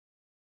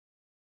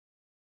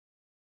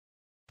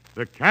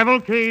The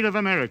Cavalcade of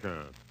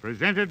America,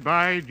 presented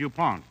by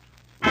DuPont.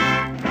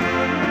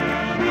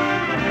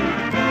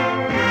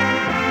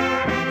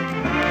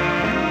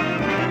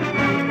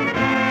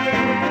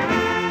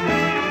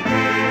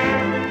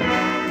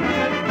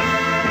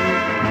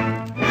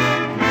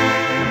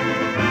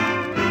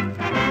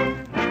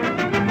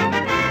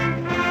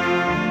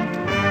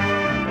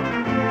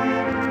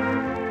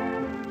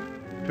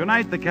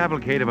 Tonight, the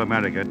Cavalcade of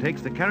America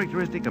takes the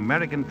characteristic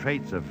American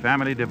traits of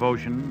family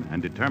devotion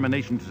and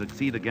determination to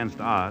succeed against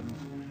odds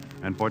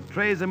and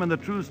portrays them in the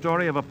true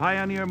story of a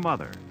pioneer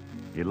mother,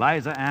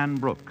 Eliza Ann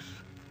Brooks.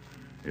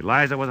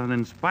 Eliza was an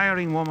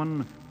inspiring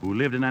woman who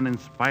lived in an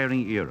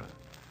inspiring era,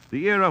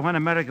 the era when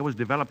America was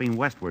developing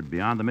westward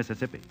beyond the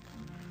Mississippi.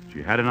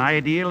 She had an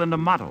ideal and a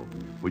motto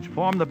which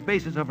formed the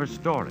basis of her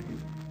story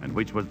and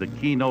which was the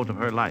keynote of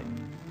her life.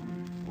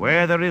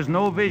 Where there is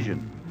no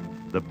vision,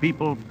 the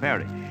people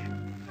perish.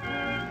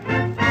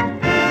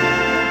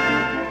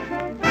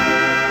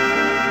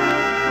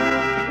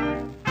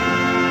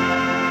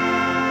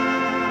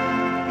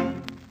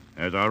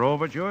 As our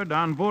overture,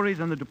 Don Voorhees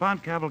and the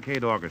DuPont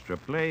Cavalcade Orchestra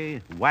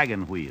play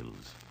Wagon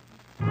Wheels.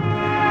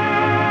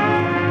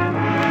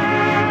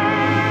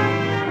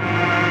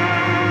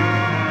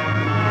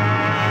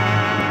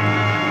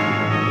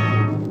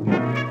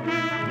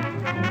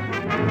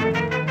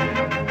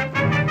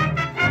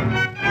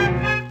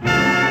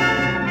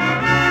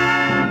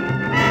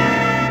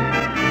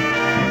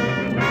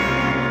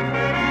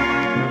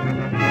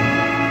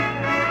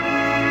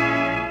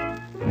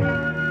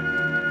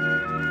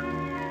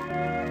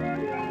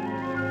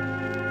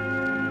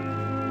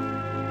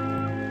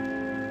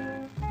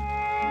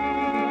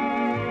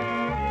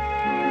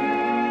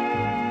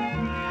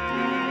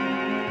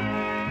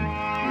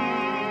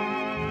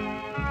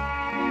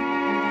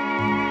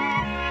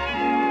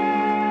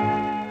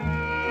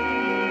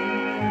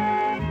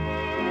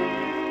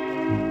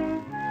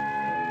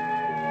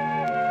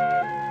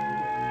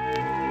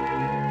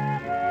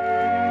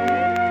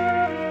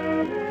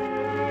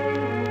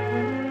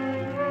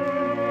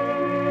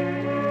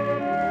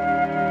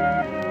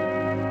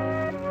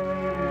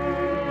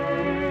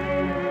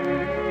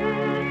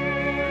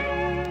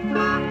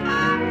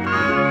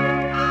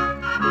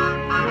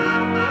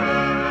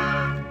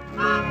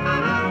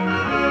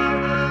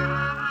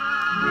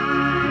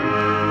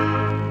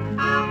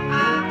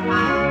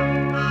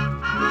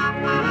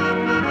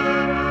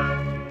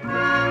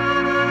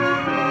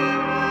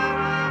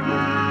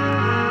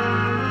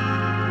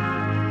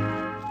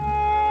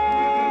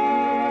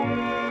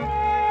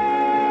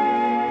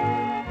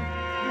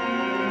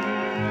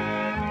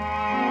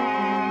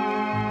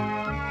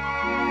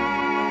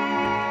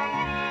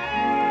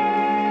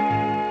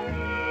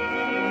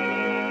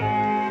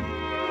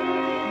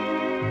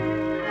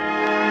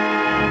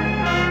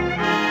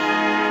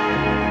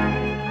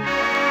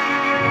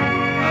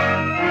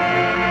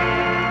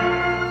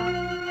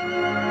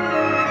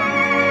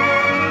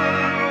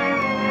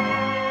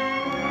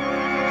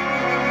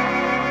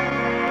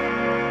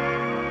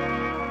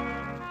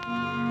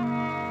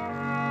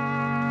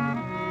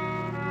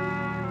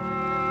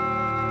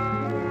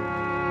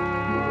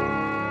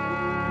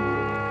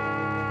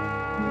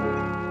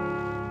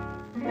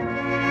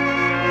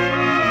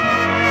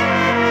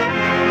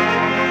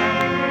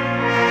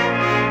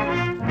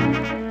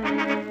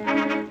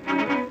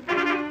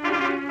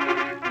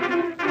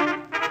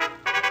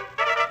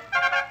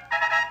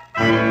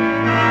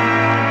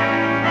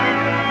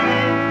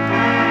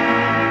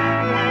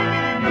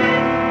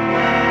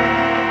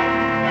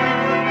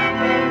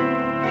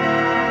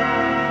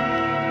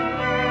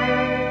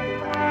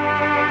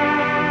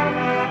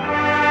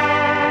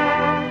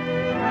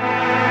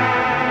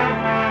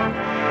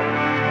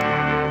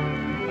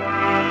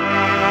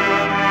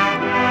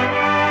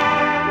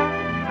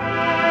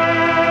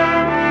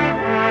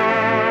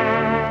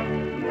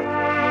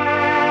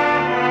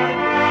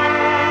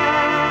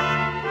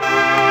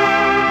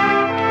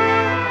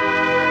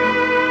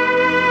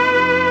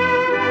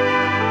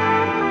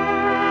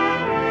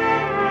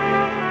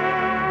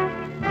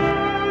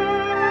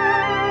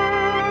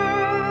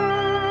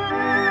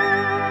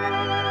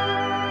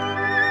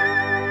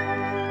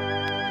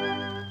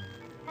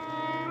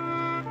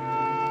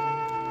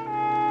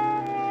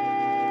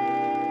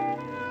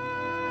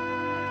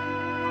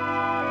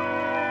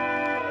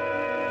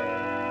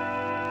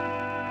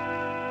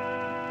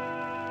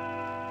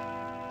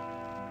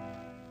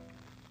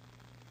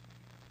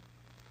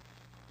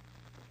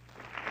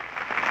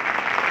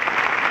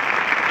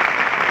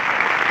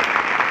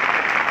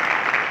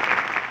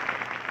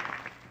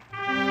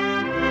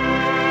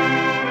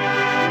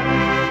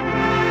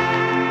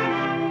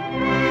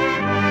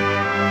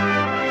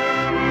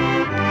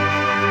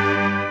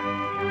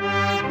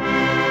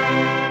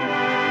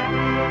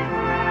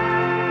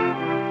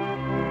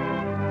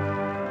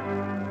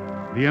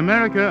 The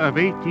America of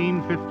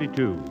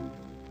 1852.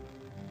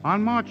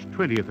 On March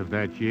 20th of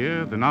that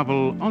year, the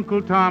novel Uncle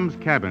Tom's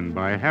Cabin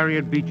by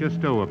Harriet Beecher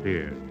Stowe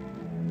appeared.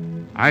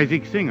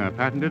 Isaac Singer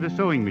patented a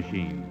sewing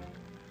machine.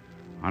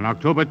 On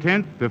October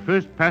 10th, the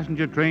first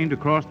passenger train to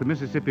cross the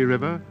Mississippi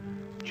River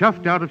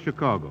chuffed out of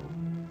Chicago.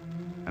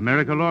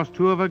 America lost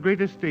two of her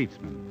greatest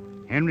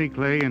statesmen, Henry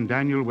Clay and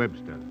Daniel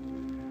Webster.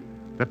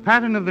 The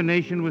pattern of the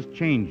nation was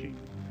changing.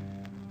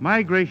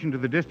 Migration to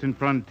the distant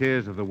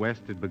frontiers of the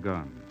West had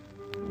begun.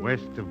 A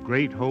West of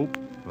great hope,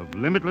 of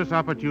limitless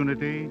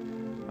opportunity,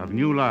 of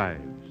new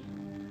lives.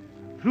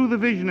 Through the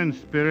vision and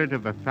spirit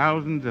of the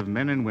thousands of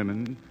men and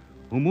women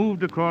who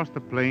moved across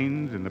the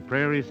plains in the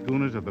prairie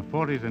schooners of the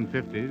 40s and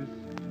 50s,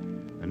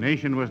 the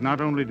nation was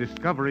not only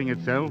discovering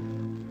itself,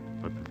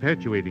 but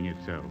perpetuating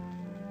itself.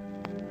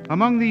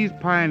 Among these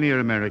pioneer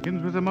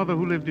Americans was a mother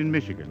who lived in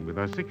Michigan with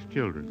her 6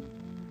 children,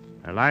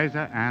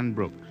 Eliza Ann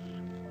Brooks.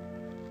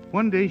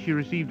 One day she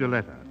received a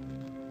letter.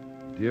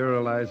 Dear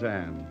Eliza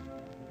Ann,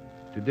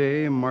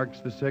 today marks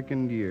the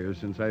 2nd year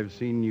since I've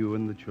seen you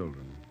and the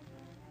children.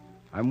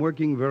 I'm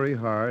working very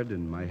hard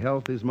and my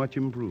health is much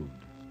improved.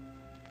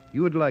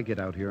 You would like it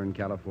out here in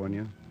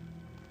California.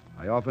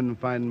 I often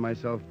find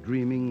myself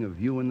dreaming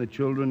of you and the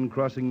children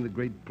crossing the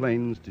Great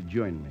Plains to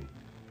join me.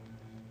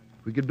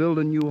 We could build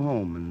a new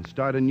home and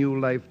start a new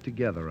life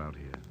together out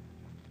here.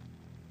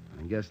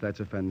 I guess that's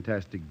a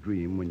fantastic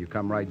dream when you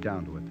come right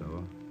down to it,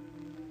 though.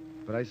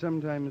 But I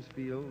sometimes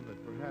feel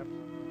that perhaps...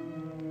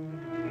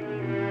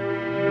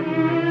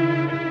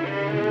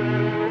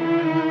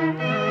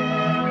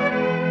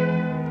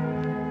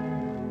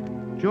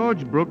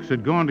 George Brooks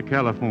had gone to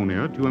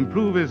California to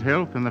improve his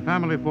health and the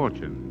family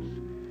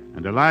fortunes,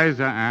 and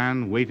Eliza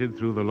Ann waited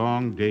through the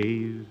long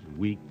days,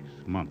 weeks,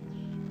 months.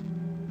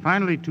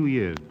 Finally, 2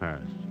 years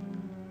passed.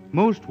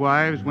 Most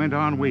wives went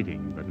on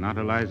waiting, but not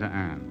Eliza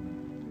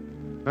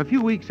Ann. A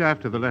few weeks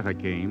after the letter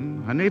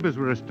came, her neighbors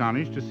were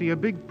astonished to see a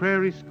big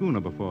prairie schooner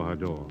before her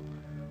door,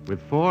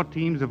 with 4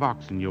 teams of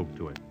oxen yoked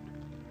to it.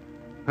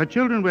 Her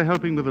children were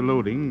helping with the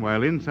loading,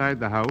 while inside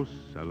the house,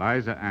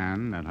 Eliza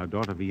Ann and her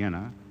daughter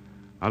Vienna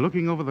are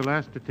looking over the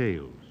last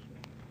details.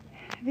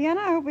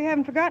 Vienna, I hope we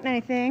haven't forgotten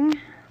anything.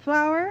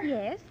 Flour?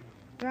 Yes.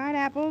 Dried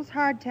apples,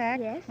 hardtack.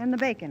 Yes. And the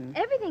bacon.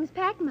 Everything's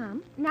packed,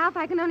 Mom. Now if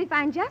I can only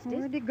find Justice.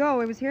 Where'd he go?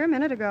 He was here a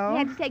minute ago. He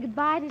had to say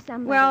goodbye to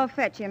somebody. Well,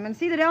 fetch him and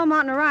see that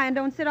Elmont and Orion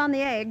don't sit on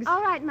the eggs.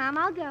 All right, Mom,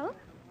 I'll go.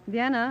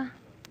 Vienna,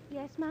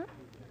 Yes, Mom?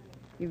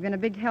 you've been a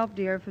big help,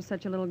 dear, for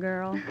such a little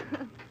girl.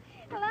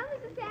 Hello,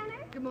 Mrs.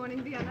 Tanner. Good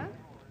morning, Vienna.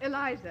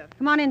 Eliza.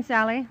 Come on in,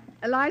 Sally.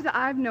 Eliza,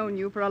 I've known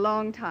you for a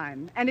long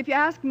time. And if you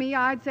ask me,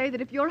 I'd say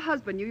that if your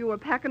husband knew you were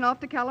packing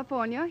off to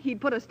California, he'd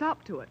put a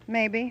stop to it.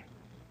 Maybe.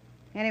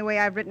 Anyway,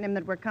 I've written him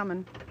that we're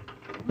coming.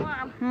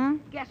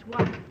 Mom, guess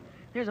what?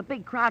 There's a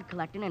big crowd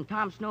collecting, and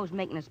Tom Snow's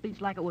making a speech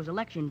like it was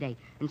election day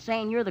and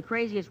saying you're the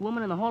craziest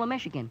woman in the whole of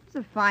Michigan. It's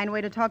a fine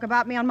way to talk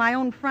about me on my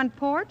own front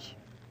porch.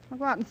 I'll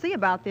go out and see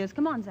about this.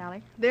 Come on,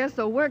 Sally. They're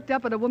so worked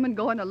up at a woman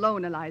going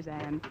alone, Eliza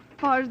Ann.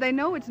 Far as they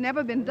know, it's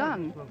never been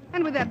done.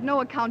 And with that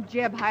no-account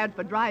Jeb hired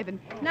for driving.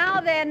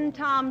 Now then,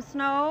 Tom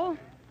Snow.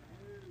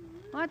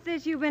 What's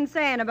this you've been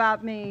saying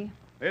about me?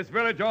 This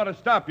village ought to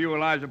stop you,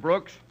 Eliza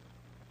Brooks.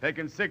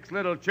 Taking 6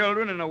 little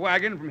children in a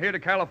wagon from here to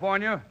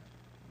California.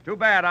 Too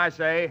bad, I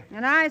say.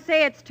 And I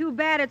say it's too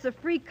bad it's a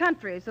free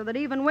country so that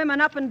even women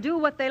up and do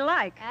what they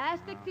like.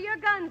 Stick to your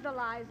guns,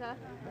 Eliza.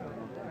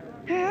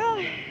 Well,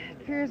 it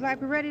appears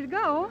like we're ready to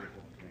go.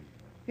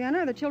 Vienna,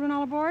 are the children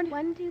all aboard?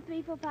 1, 2,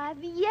 3, 4, 5.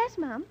 Yes,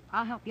 Mom.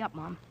 I'll help you up,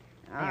 Mom.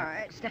 All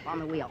right. Step on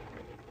the wheel.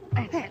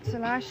 Thanks,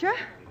 Elisha.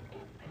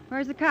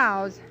 Where's the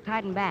cows?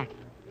 Tied and back.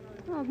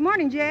 Oh, good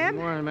morning, Jeb.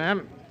 Morning,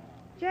 ma'am.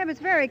 Jeb, it's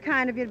very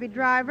kind of you to be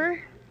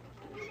driver.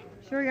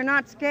 Sure you're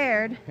not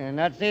scared. And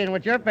not seeing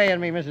what you're paying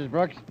me, Mrs.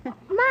 Brooks. Mom,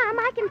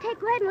 I can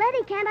take Red and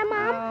Letty, can't I,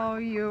 Mom? Oh,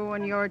 you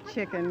and your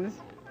chickens.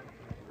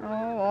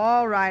 Oh,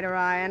 all right,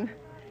 Orion.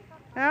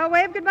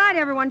 Wave goodbye to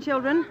everyone,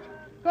 children.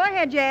 Go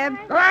ahead, Jeb.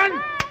 Go on!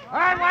 All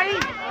right,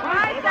 Whitey! All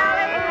right,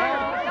 Sally.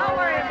 Don't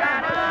worry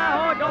about it.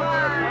 Oh, don't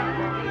worry.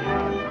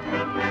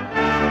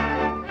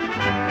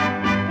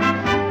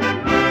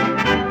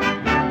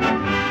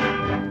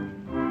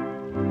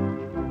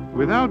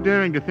 Without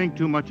daring to think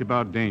too much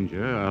about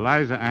danger,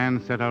 Eliza Ann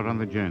set out on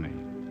the journey.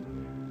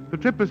 The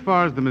trip as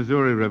far as the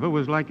Missouri River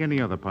was like any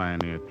other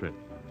pioneer trip.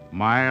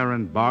 Mire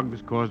and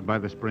bogs caused by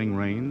the spring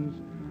rains,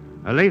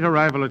 a late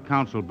arrival at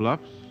Council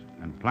Bluffs,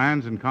 and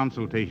plans and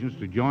consultations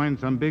to join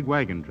some big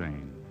wagon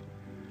train.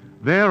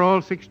 There,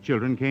 all 6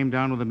 children came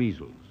down with the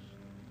measles.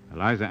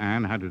 Eliza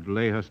Ann had to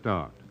delay her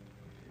start.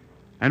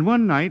 And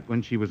one night,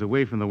 when she was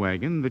away from the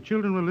wagon, the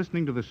children were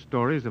listening to the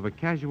stories of a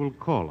casual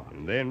caller.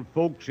 And then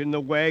folks in the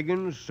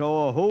wagons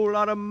saw a whole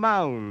lot of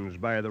mounds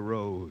by the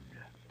road.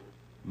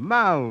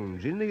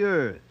 Mounds in the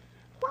earth.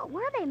 What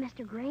were they,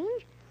 Mr.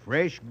 Grange?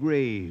 Fresh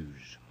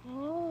graves.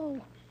 Oh.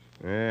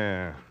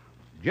 Yeah.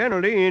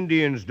 Generally,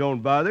 Indians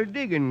don't bother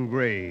digging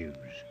graves.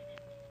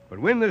 But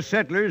when the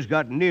settlers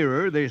got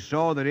nearer, they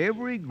saw that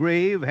every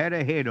grave had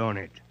a head on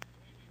it.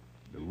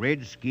 The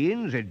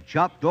redskins had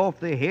chopped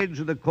off the heads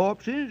of the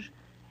corpses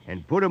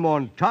and put them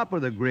on top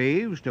of the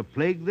graves to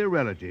plague their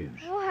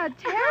relatives. Oh, how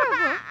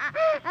terrible.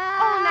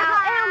 Oh, now,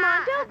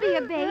 Elmont, don't be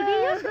a baby.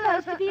 You're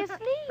supposed to be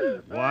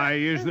asleep. Why,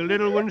 is the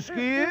little one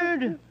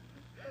scared?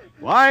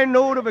 Well, I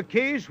knowed of a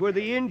case where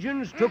the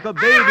Injuns took a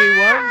baby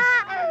once.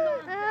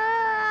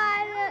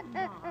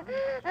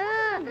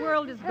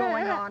 world is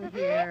going on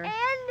here? Indians!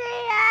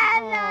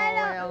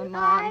 Oh,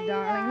 Elmont,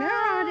 darling, there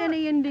aren't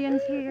any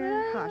Indians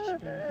here. Hush,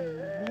 baby.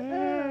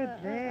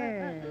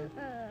 There.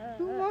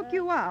 Who woke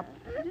you up?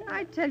 Didn't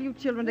I tell you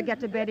children to get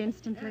to bed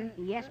instantly?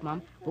 Yes,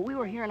 Mom, but we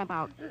were hearing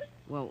about...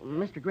 Well,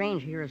 Mr.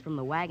 Grange here is from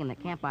the wagon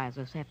that camped by us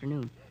this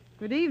afternoon.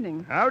 Good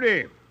evening.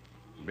 Howdy.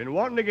 Been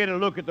wanting to get a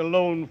look at the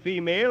lone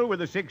female with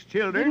the 6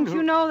 children. Didn't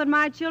you know that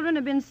my children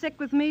have been sick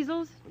with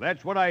measles?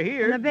 That's what I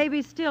hear. And the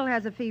baby still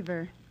has a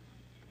fever.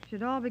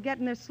 Should all be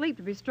getting their sleep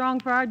to be strong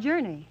for our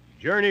journey.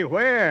 Journey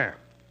where?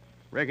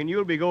 Reckon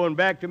you'll be going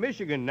back to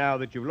Michigan now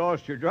that you've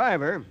lost your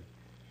driver.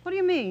 What do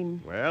you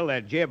mean? Well,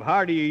 that Jeb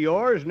Hardy of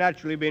yours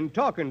naturally been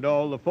talking to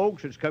all the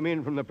folks that's come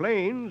in from the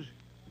plains.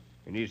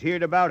 And he's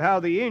heard about how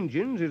the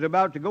Injuns is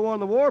about to go on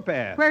the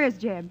warpath. Where is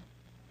Jeb?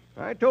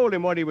 I told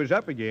him what he was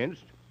up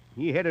against.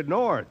 He headed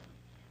north.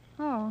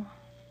 Oh.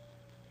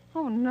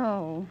 Oh,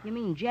 no. You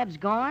mean Jeb's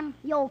gone?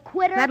 You old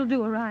quitter. That'll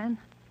do, Orion.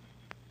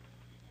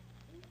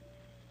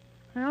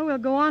 Well, we'll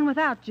go on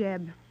without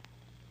Jeb.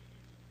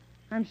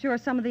 I'm sure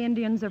some of the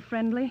Indians are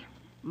friendly.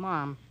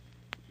 Mom,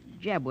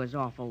 Jeb was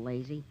awful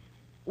lazy.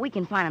 We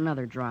can find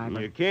another driver.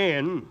 You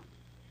can.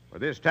 But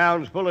this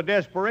town's full of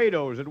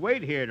desperados that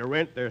wait here to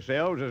rent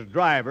themselves as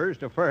drivers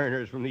to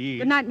foreigners from the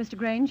east. Good night, Mr.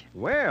 Grange.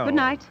 Well. Good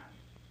night.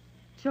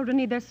 Children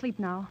need their sleep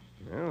now.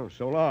 Well,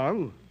 so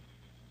long.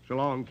 So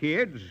long,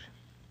 kids.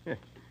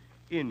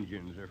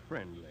 Injuns are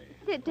friendly.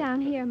 Sit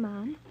down here,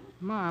 Mom.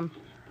 Mom,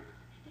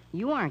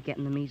 you aren't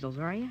getting the measles,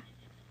 are you?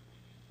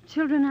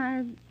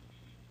 Children,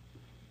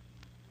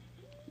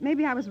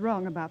 maybe I was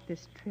wrong about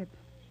this trip.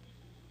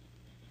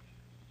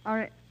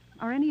 Are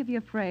any of you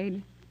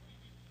afraid?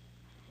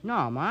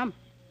 No, Mom.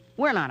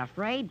 We're not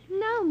afraid.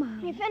 No,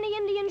 Mom. If any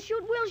Indians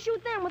shoot, we'll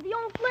shoot them with the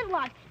old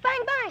flintlock. Bang,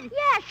 bang.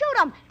 Yeah, shoot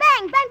them.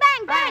 Bang, bang,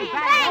 bang, bang,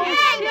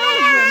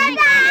 bang, bang,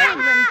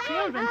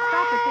 Children,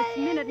 stop it this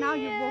minute. Now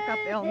you've woke up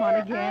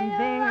Elmont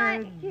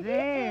again.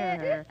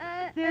 There.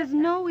 There's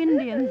no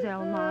Indians,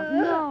 Elmont.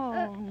 No.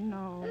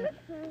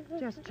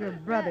 Just your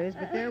brothers,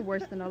 but they're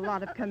worse than a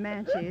lot of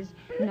Comanches.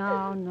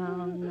 No.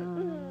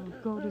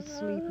 Go to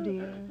sleep,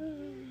 dear.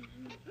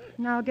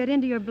 Now get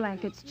into your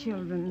blankets,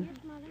 children.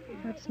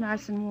 It's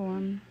nice and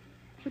warm.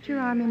 Put your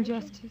arm in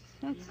Justice.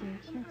 That's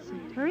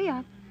it. Hurry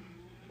up.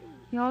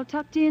 You all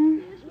tucked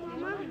in?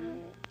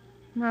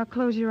 Now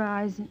close your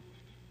eyes and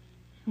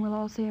we'll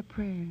all say a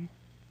prayer.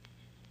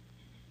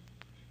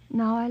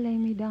 Now I lay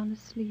me down to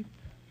sleep.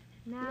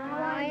 Now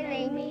I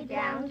lay me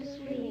down to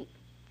sleep.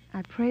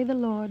 I pray the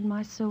Lord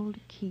my soul to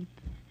keep.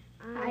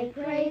 I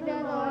pray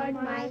the Lord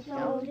my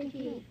soul to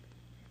keep.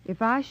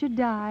 If I should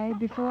die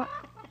before...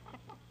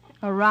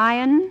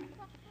 Orion,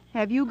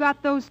 have you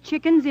got those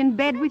chickens in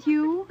bed with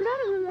you? None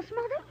of them,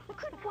 Mother.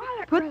 Good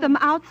quiet. Put them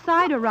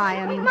outside,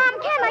 Orion. Mom,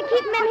 can't I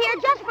keep them in here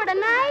just for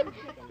tonight?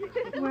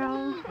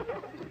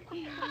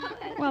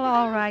 Well,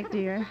 all right,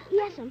 dear.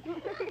 Yes'm.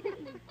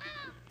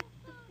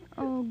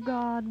 Oh,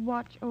 God,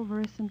 watch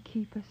over us and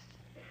keep us.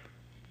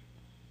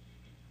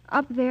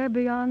 Up there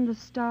beyond the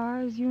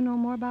stars, you know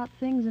more about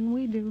things than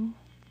we do.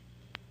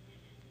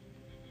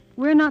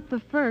 We're not the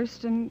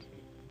first, and,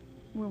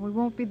 well, we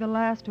won't be the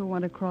last who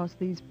want to cross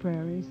these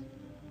prairies.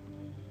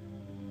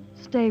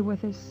 Stay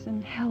with us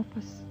and help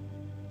us,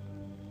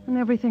 and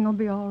everything will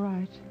be all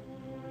right.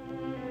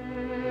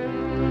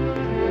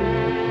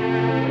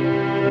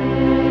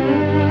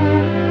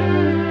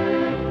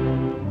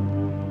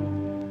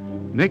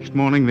 Next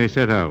morning they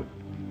set out.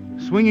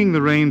 Swinging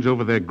the reins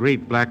over their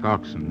great black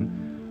oxen,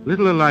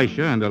 little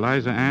Elisha and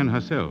Eliza Ann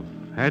herself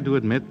had to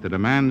admit that a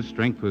man's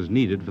strength was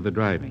needed for the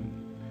driving.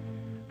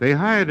 They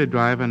hired a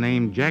driver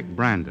named Jack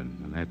Brandon,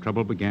 and their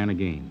trouble began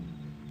again.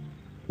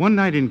 One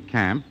night in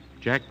camp,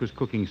 Jack was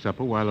cooking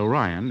supper while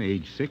Orion,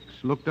 age 6,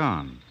 looked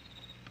on.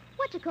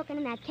 What's cooking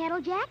in that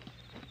kettle, Jack?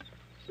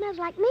 Smells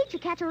like meat. You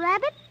catch a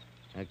rabbit?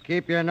 Now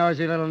keep your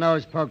nosy little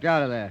nose poked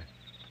out of there.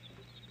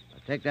 Now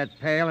take that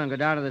pail and go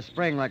down to the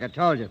spring like I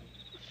told you.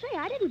 Say,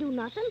 I didn't do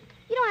nothing.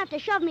 You don't have to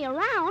shove me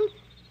around.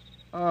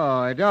 Oh,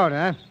 I don't,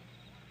 huh?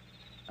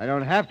 I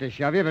don't have to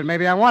shove you, but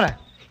maybe I want to.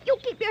 You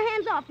keep your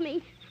hands off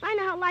me. I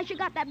know how Elisha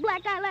got that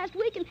black eye last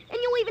week, and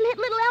you even hit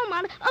little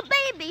Elmont, a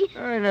baby.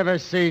 I never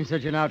seen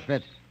such an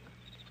outfit.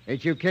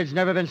 Ain't you kids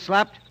never been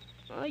slapped?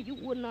 Oh, you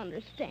wouldn't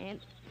understand.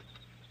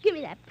 Give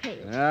me that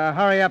pail.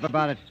 Hurry up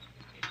about it.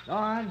 Go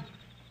on.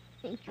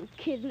 Ain't you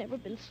kids never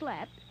been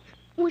slapped?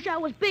 Wish I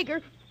was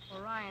bigger.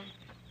 Orion,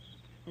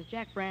 has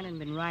Jack Brandon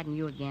been riding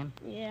you again?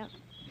 Yeah.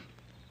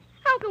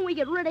 How can we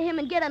get rid of him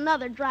and get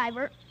another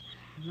driver?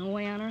 No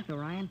way on earth,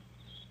 Orion.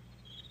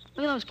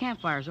 Look at those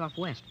campfires off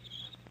west.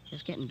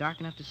 Just getting dark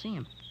enough to see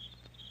him.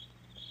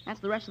 That's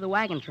the rest of the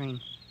wagon train.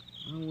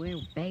 Oh, we're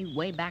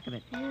way back of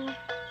it. Yeah.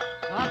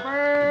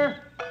 Supper!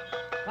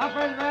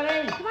 Supper's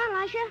ready. Come on,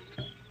 Elisha.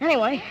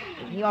 Anyway,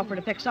 he offered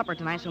to fix supper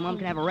tonight so Mom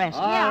could have a rest.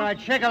 All right,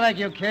 shake a leg,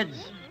 you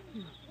kids.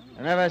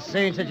 I've never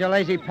seen such a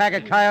lazy pack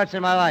of coyotes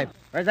in my life.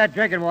 Where's that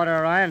drinking water,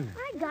 Orion?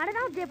 I got it.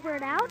 I'll dipper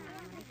it out.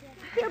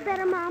 Feel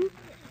better, Mom?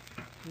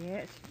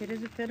 Yes, fit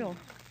as a fiddle.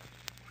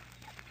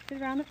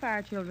 Sit around the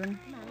fire, children.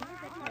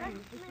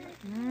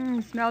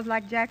 Smells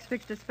like Jack's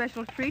fixed a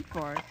special treat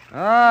for us.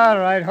 All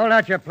right, hold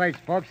out your plates,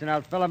 folks, and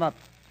I'll fill them up.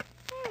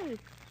 Hey,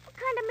 what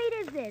kind of meat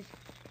is this?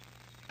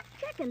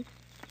 Chicken.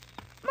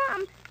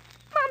 Mom,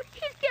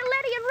 he's killed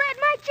Letty and Red,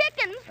 my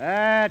chickens.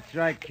 That's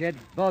right, kid.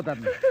 Both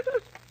of them.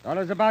 Thought it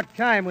was about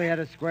time we had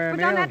a square Put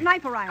meal. down that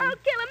knife, Orion. I'll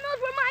kill him.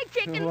 Those were my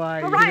chickens.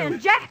 Why, Orion, you-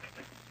 Jack!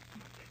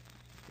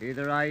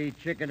 Either I eat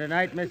chicken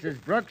tonight, Mrs.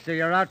 Brooks, or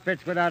your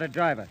outfit's without a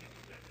driver.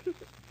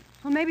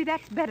 Well, maybe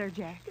that's better,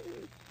 Jack.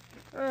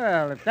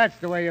 Well, if that's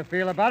the way you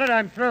feel about it,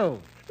 I'm through.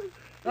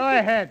 Go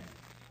ahead.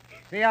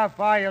 See how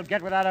far you'll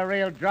get without a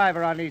real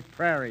driver on these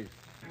prairies.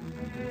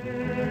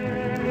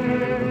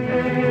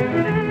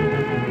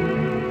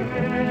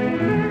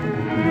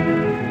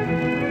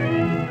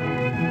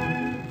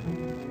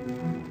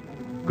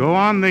 Go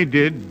on they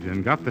did,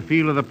 and got the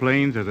feel of the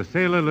plains as a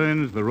sailor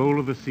learns the roll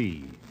of the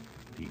sea.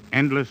 The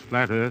endless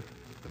flat earth,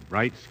 the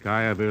bright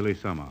sky of early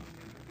summer,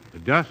 the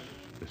dust,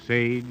 the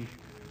sage,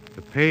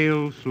 the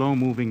pale,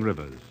 slow-moving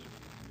rivers.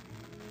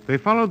 They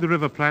followed the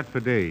River Platte for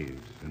days,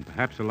 and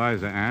perhaps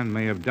Eliza Ann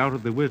may have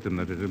doubted the wisdom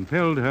that had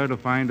impelled her to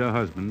find her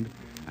husband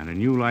and a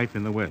new life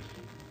in the West.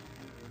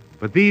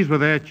 But these were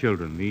their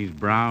children, these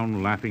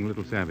brown, laughing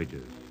little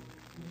savages.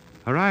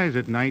 Her eyes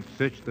at night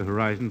searched the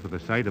horizon for the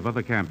sight of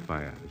other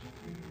campfires,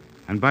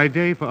 and by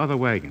day for other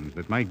wagons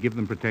that might give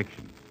them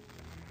protection.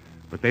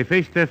 But they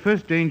faced their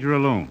first danger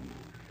alone,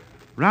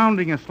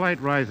 rounding a slight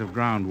rise of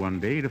ground one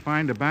day to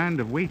find a band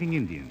of waiting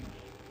Indians.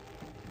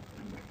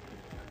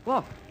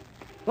 Whoa.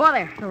 Whoa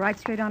there. Go right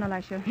straight on,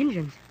 Elisha.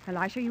 Indians.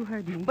 Elisha, you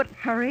heard me. But-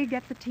 hurry,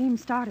 get the team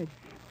started.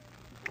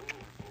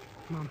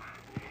 Mom,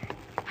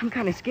 I'm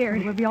kind of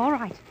scared. We'll be all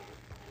right.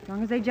 As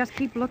long as they just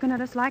keep looking at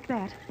us like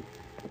that.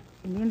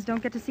 Indians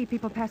don't get to see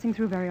people passing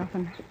through very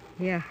often.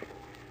 Yeah,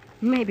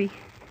 maybe.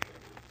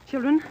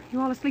 Children,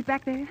 you all asleep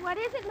back there? What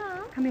is it,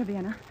 Mom? Come here,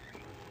 Vienna.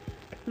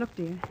 Look,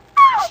 dear.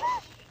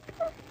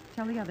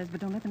 Tell the others,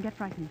 but don't let them get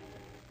frightened.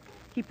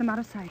 Keep them out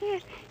of sight.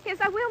 Yes,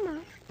 I will,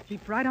 Mom.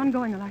 Keep right on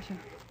going, Elisha.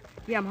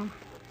 Yeah, Mom.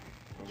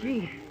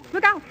 Gee.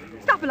 Look out!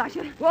 Stop,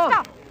 Elisha! Whoa.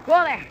 Stop!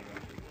 Whoa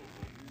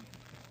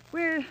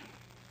there.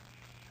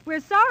 We're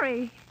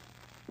sorry.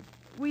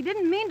 We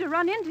didn't mean to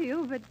run into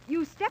you, but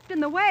you stepped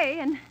in the way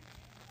and...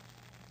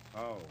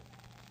 How?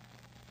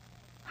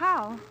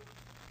 How?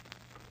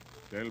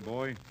 Sell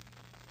boy?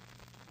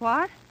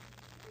 What?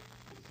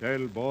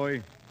 Sell boy?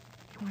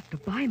 He wants to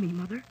buy me,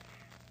 Mother.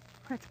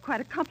 That's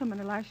quite a compliment,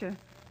 Elisha.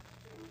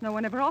 No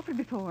one ever offered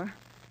before.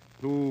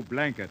 2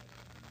 blanket.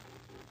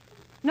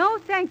 No,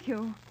 thank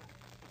you.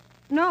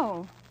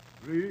 No.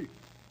 3.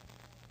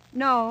 Mother.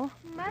 No.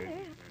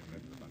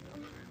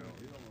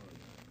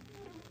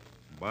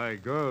 Buy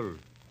girl.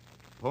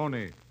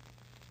 Pony.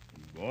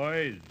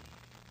 Boys.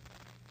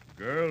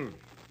 Girls.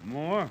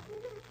 More?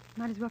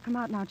 Might as well come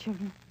out now,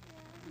 children.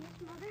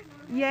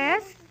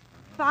 Yes,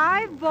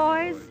 5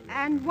 boys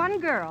and 1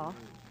 girl.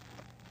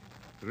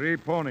 3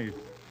 ponies.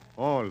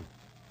 All.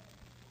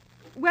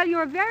 Well,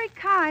 you're very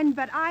kind,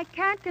 but I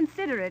can't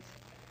consider it.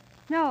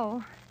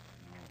 No.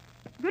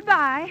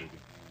 Goodbye.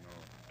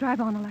 Drive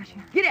on,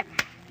 Elisha. Get up.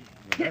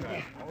 Get up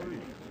there.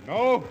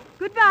 No.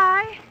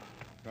 Goodbye.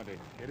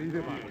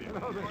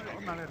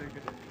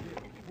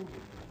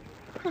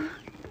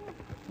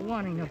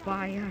 Wanting to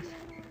buy us.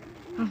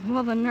 Of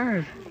all the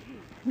nerve.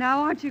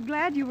 Now, aren't you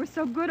glad you were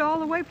so good all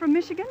the way from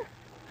Michigan?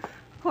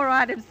 Or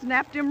I'd have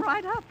snapped him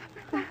right up.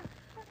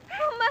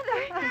 Oh, Mother.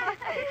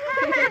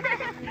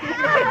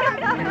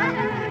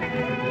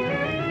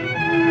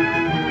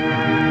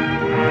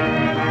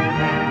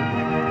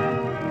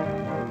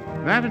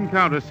 That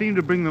encounter seemed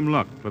to bring them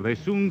luck, for they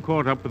soon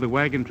caught up with the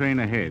wagon train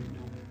ahead.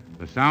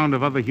 The sound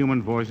of other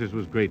human voices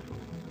was grateful.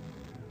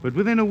 But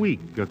within a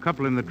week, a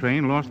couple in the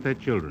train lost their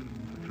children,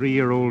 a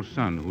 3-year-old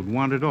son who'd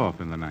wandered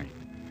off in the night.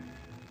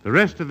 The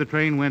rest of the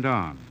train went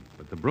on,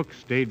 but the Brooks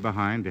stayed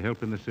behind to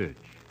help in the search.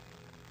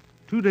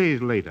 2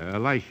 days later,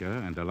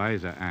 Elisha and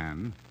Eliza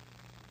Ann...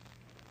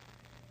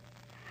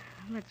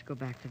 Let's go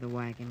back to the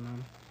wagon,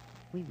 Mom.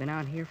 We've been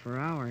out here for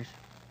hours.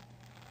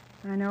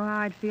 I know how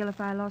I'd feel if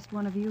I lost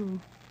one of you.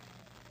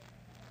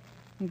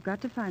 We've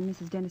got to find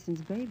Mrs.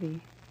 Dennison's baby.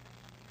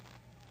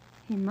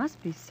 He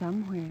must be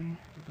somewhere.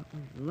 But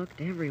we've looked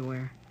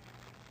everywhere.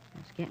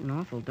 It's getting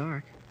awful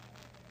dark.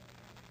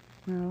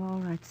 Well, all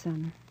right,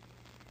 son.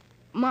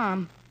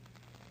 Mom,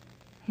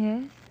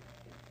 Yes?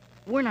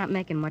 we're not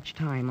making much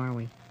time, are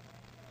we?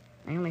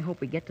 I only hope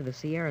we get to the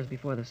Sierras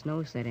before the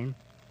snow set in.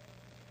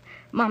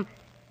 Mom,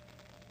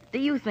 do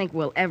you think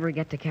we'll ever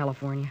get to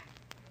California?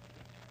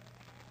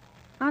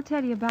 I'll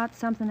tell you about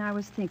something I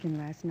was thinking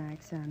last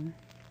night, son.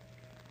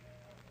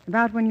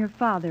 About when your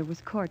father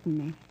was courting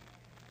me.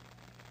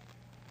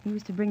 He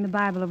used to bring the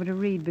Bible over to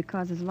read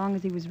because as long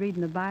as he was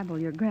reading the Bible,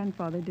 your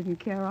grandfather didn't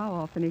care how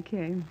often he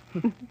came.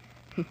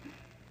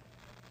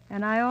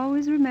 And I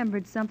always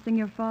remembered something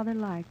your father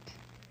liked.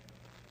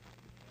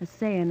 A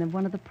saying of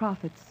one of the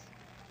prophets.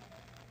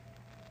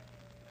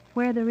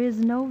 Where there is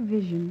no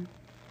vision,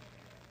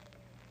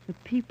 the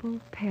people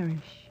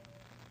perish.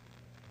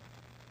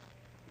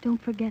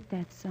 Don't forget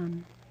that,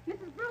 son.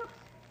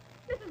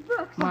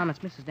 Brooks. Mom, it's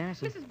Mrs.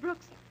 Dennison. Mrs.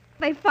 Brooks,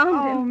 they found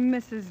Oh, him.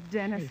 Mrs.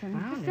 Dennison.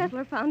 The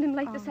settler found him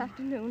late this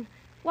afternoon,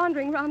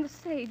 wandering around the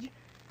sage.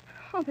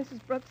 Oh, Mrs.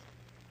 Brooks,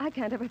 I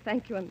can't ever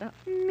thank you enough.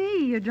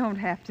 Me? You don't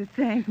have to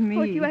thank me.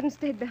 Oh, if you hadn't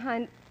stayed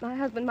behind, my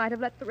husband might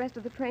have let the rest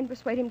of the train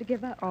persuade him to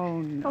give up.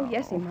 Oh, no. Oh,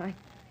 yes, he might.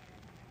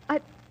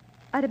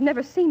 I'd have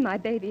never seen my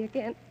baby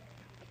again.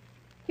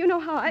 You know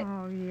how I...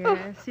 Oh,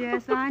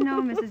 yes, I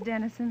know, Mrs.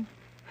 Dennison.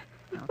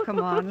 Now, come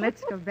on,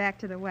 let's go back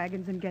to the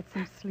wagons and get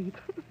some sleep.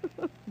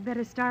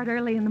 Better start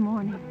early in the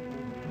morning.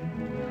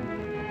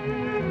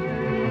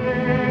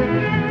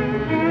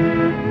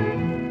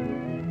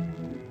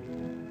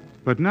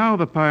 But now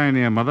the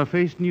pioneer mother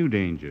faced new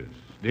dangers,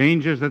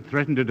 dangers that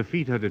threatened to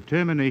defeat her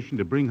determination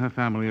to bring her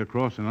family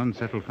across an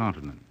unsettled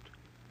continent.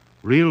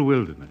 Real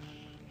wilderness,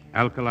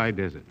 alkali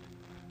desert,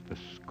 the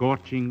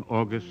scorching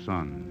August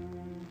sun.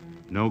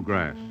 No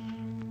grass,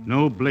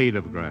 no blade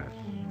of grass.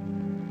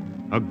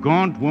 A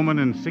gaunt woman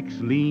and 6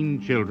 lean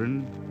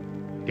children,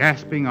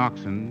 gasping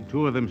oxen,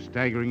 2 of them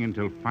staggering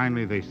until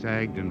finally they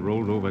sagged and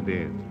rolled over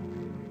dead.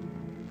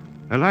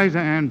 Eliza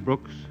Ann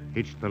Brooks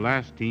hitched the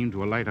last team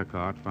to a lighter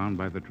cart found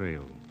by the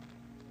trail.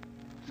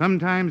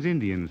 Sometimes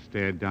Indians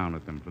stared down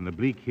at them from the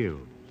bleak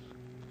hills.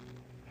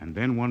 And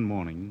then one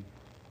morning...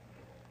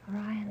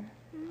 Ryan.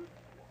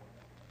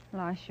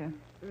 Elisha.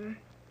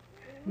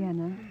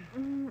 Vienna.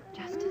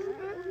 Justice.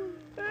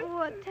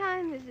 What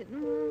time is it,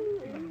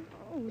 Mom?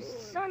 Oh,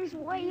 sun's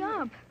way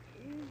up.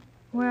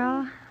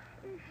 Well,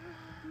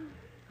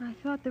 I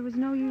thought there was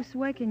no use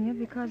waking you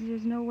because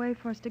there's no way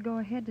for us to go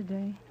ahead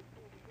today.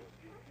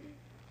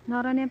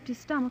 Not on empty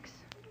stomachs.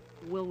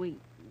 Will we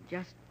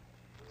just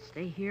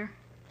stay here?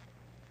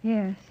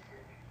 Yes,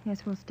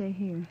 we'll stay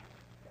here.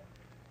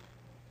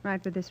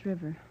 Right by this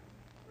river.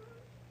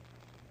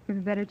 We've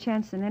a better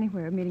chance than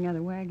anywhere of meeting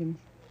other wagons.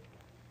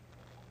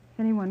 If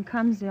anyone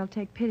comes, they'll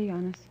take pity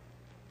on us.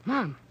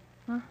 Mom.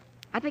 Huh?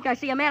 I think I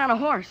see a man on a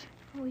horse.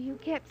 Oh, you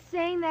kept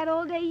saying that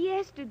all day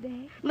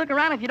yesterday. Look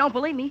around if you don't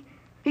believe me.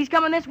 He's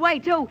coming this way,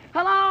 too.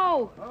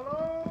 Hello!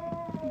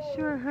 He's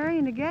sure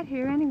hurrying to get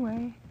here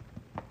anyway.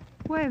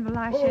 Wave,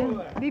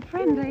 Elisha. Be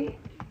friendly.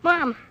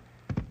 Mom,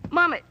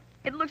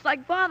 it looks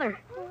like Father.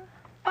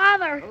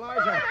 Father!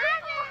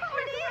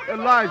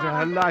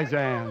 Eliza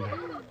Ann.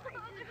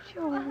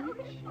 George.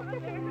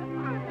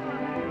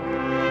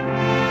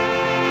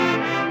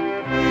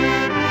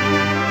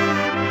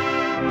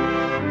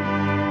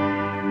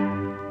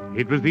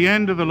 It was the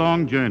end of the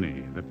long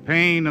journey. The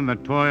pain and the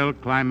toil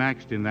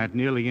climaxed in that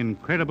nearly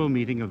incredible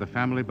meeting of the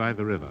family by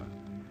the river.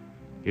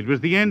 It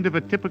was the end of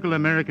a typical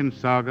American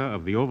saga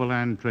of the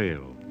Overland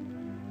Trail.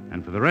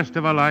 And for the rest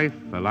of her life,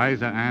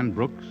 Eliza Ann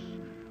Brooks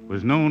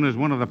was known as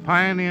one of the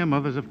pioneer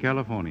mothers of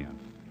California.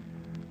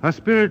 Her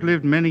spirit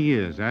lived many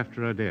years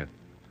after her death.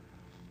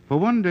 For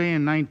one day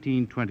in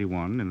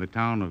 1921, in the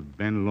town of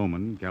Ben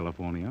Lomond,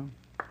 California.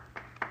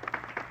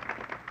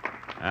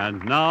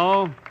 And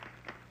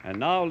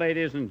now,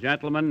 ladies and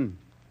gentlemen,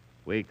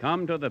 we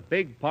come to the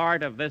big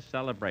part of this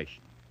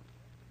celebration.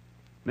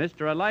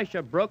 Mr.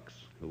 Elisha Brooks,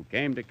 who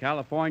came to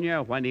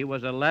California when he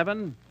was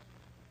 11,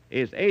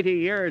 is 80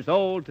 years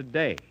old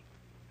today.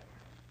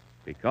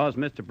 Because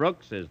Mr.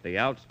 Brooks is the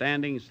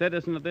outstanding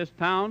citizen of this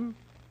town,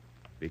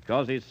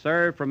 because he's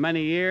served for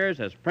many years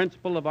as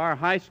principal of our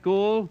high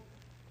school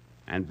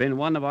and been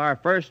one of our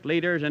first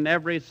leaders in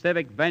every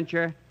civic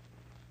venture,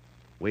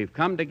 we've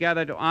come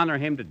together to honor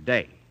him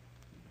today.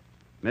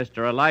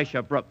 Mr.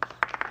 Elisha Brooks.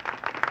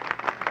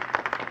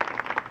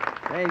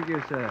 Thank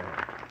you, sir.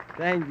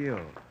 Thank you.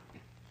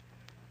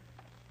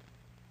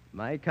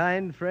 My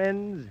kind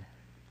friends,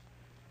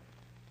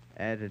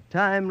 at a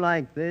time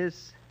like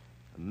this,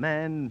 a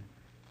man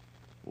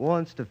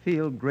wants to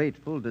feel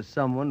grateful to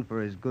someone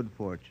for his good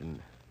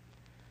fortune.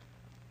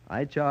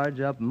 I charge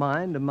up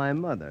mine to my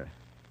mother,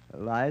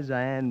 Eliza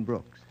Ann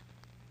Brooks.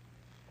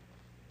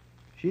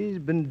 She's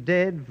been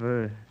dead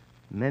for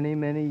many,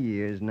 many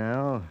years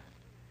now,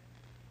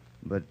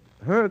 but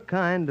her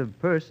kind of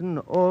person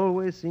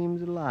always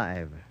seems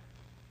alive.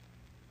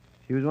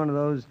 She was one of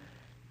those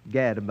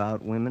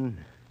gadabout women.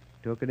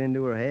 Took it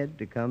into her head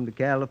to come to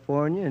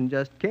California and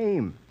just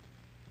came.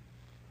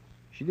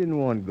 She didn't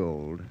want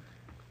gold.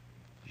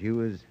 She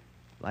was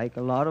like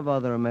a lot of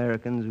other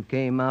Americans who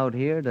came out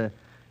here to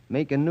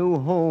make a new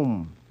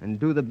home and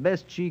do the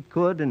best she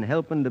could in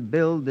helping to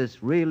build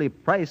this really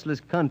priceless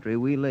country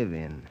we live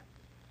in.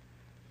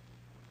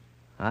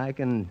 I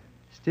can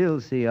still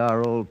see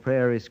our old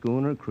prairie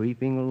schooner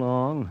creeping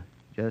along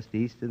just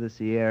east of the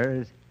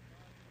Sierras.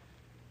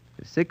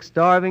 6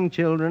 starving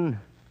children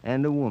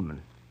and a woman.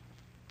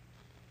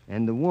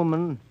 And the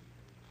woman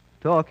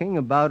talking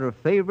about her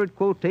favorite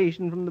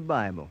quotation from the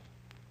Bible.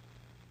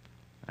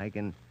 I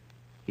can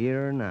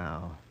hear her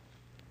now.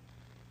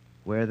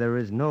 Where there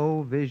is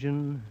no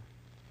vision,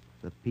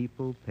 the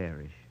people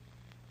perish.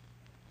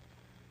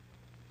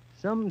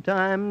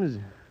 Sometimes,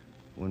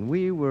 when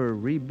we were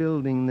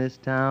rebuilding this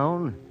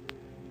town,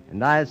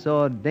 and I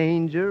saw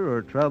danger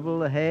or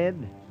trouble ahead,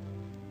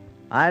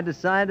 I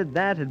decided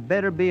that had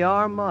better be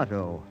our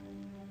motto.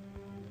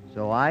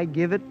 So I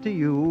give it to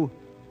you,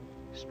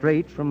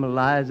 straight from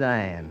Eliza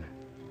Ann.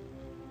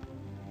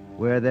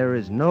 Where there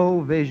is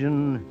no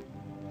vision,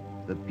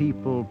 the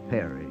people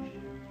perish.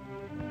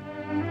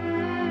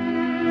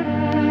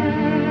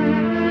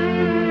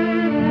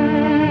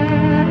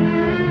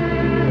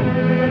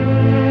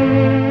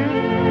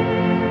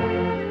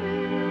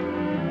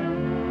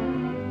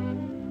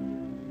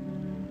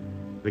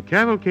 The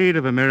Cavalcade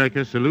of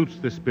America salutes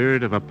the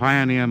spirit of a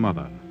pioneer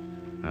mother,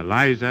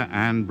 Eliza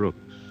Ann Brooks,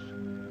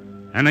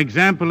 an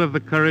example of the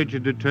courage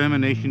and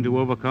determination to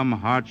overcome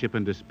hardship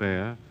and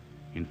despair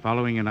in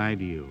following an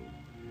ideal,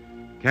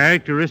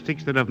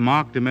 characteristics that have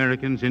marked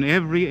Americans in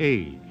every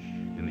age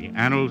in the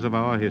annals of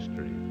our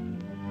history.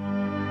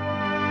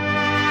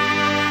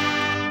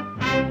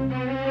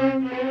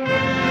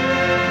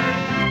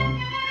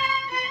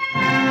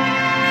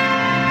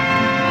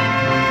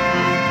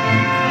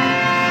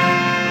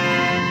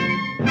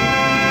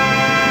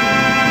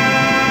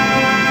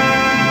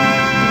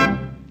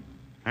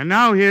 And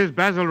now here's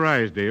Basil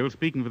Rysdale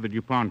speaking for the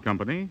DuPont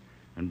Company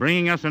and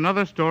bringing us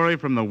another story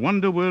from the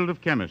wonder world of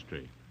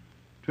chemistry.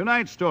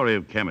 Tonight's story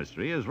of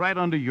chemistry is right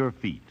under your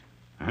feet,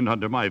 and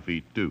under my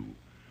feet, too.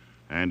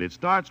 And it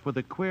starts with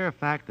a queer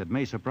fact that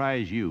may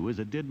surprise you as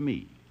it did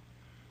me.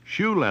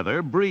 Shoe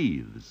leather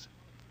breathes.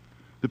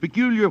 The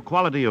peculiar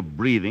quality of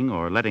breathing,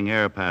 or letting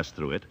air pass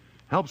through it,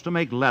 helps to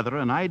make leather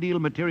an ideal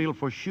material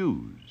for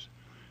shoes.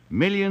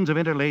 Millions of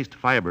interlaced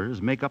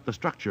fibers make up the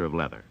structure of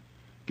leather,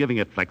 giving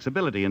it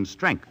flexibility and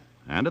strength,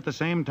 and at the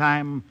same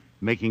time,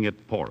 making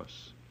it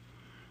porous.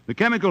 The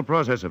chemical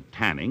process of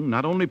tanning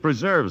not only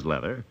preserves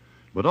leather,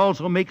 but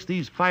also makes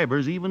these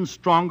fibers even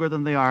stronger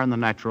than they are in the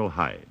natural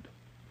hide.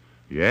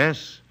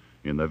 Yes,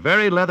 in the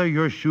very leather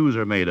your shoes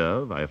are made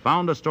of, I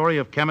found a story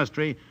of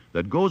chemistry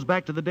that goes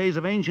back to the days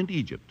of ancient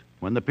Egypt,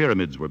 when the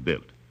pyramids were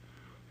built.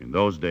 In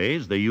those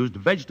days, they used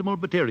vegetable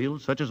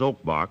materials such as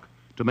oak bark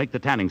to make the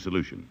tanning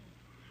solution.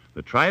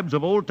 The tribes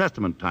of Old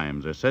Testament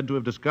times are said to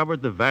have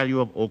discovered the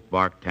value of oak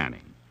bark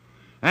tanning.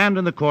 And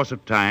in the course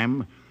of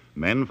time,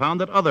 men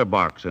found that other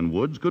barks and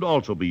woods could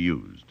also be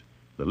used.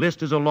 The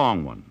list is a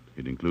long one.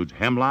 It includes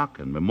hemlock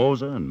and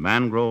mimosa and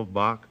mangrove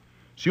bark,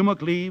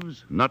 sumac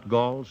leaves, nut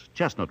galls,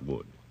 chestnut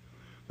wood.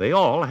 They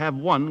all have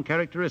one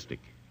characteristic.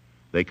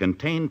 They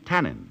contain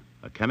tannin,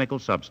 a chemical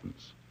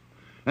substance.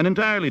 An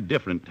entirely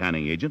different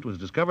tanning agent was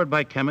discovered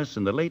by chemists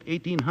in the late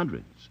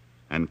 1800s,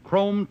 and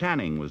chrome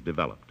tanning was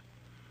developed.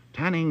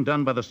 Tanning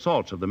done by the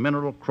salts of the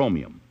mineral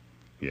chromium.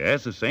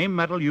 Yes, the same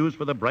metal used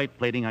for the bright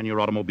plating on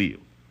your automobile.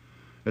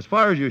 As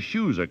far as your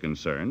shoes are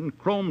concerned,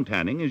 chrome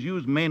tanning is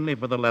used mainly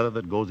for the leather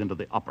that goes into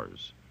the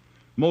uppers.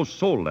 Most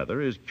sole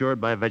leather is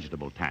cured by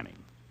vegetable tanning.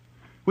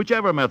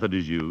 Whichever method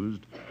is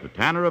used, the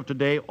tanner of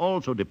today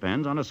also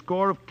depends on a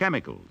score of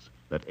chemicals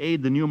that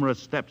aid the numerous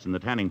steps in the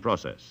tanning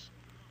process.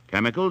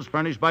 Chemicals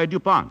furnished by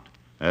DuPont,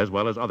 as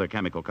well as other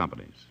chemical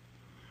companies.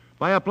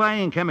 By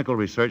applying chemical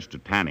research to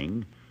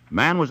tanning,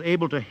 man was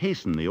able to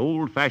hasten the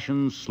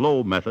old-fashioned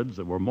slow methods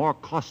that were more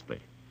costly.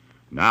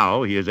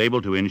 Now he is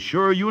able to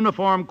ensure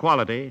uniform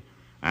quality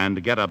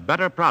and get a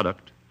better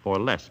product for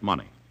less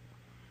money.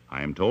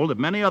 I am told that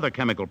many other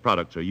chemical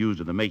products are used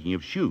in the making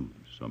of shoes.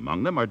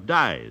 Among them are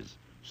dyes,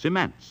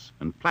 cements,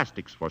 and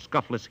plastics for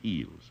scuffless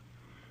heels.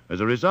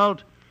 As a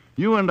result,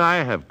 you and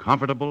I have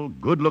comfortable,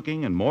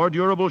 good-looking, and more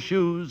durable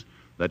shoes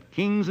that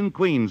kings and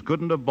queens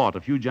couldn't have bought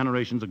a few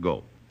generations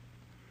ago.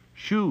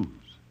 Shoes.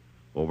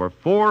 Over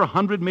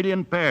 400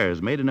 million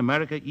pairs made in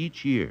America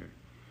each year,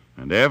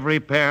 and every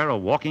pair a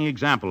walking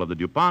example of the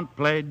DuPont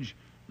pledge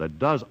that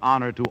does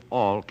honor to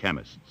all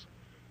chemists.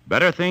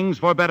 Better things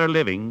for better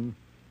living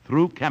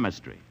through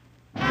chemistry.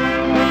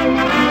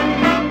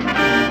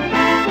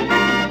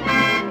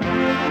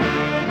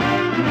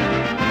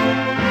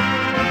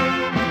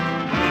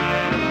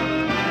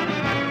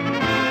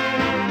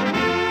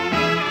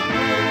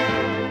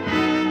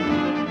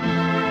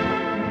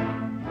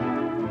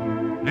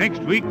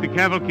 Next week, the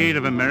Cavalcade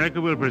of America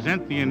will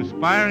present the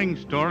inspiring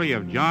story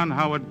of John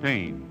Howard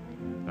Payne,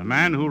 the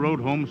man who wrote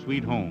Home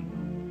Sweet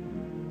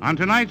Home. On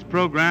tonight's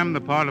program,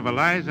 the part of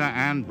Eliza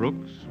Ann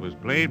Brooks was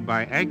played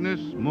by Agnes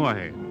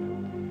Moorehead.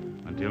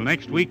 Until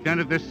next week, then,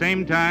 at this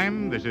same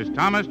time, this is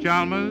Thomas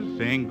Chalmers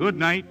saying good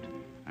night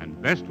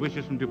and best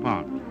wishes from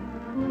DuPont.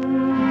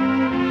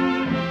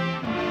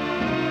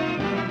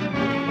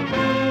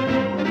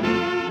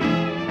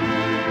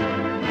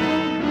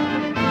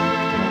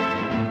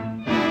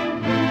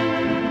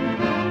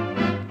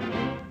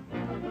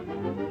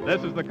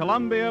 This is the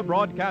Columbia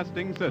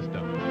Broadcasting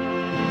System.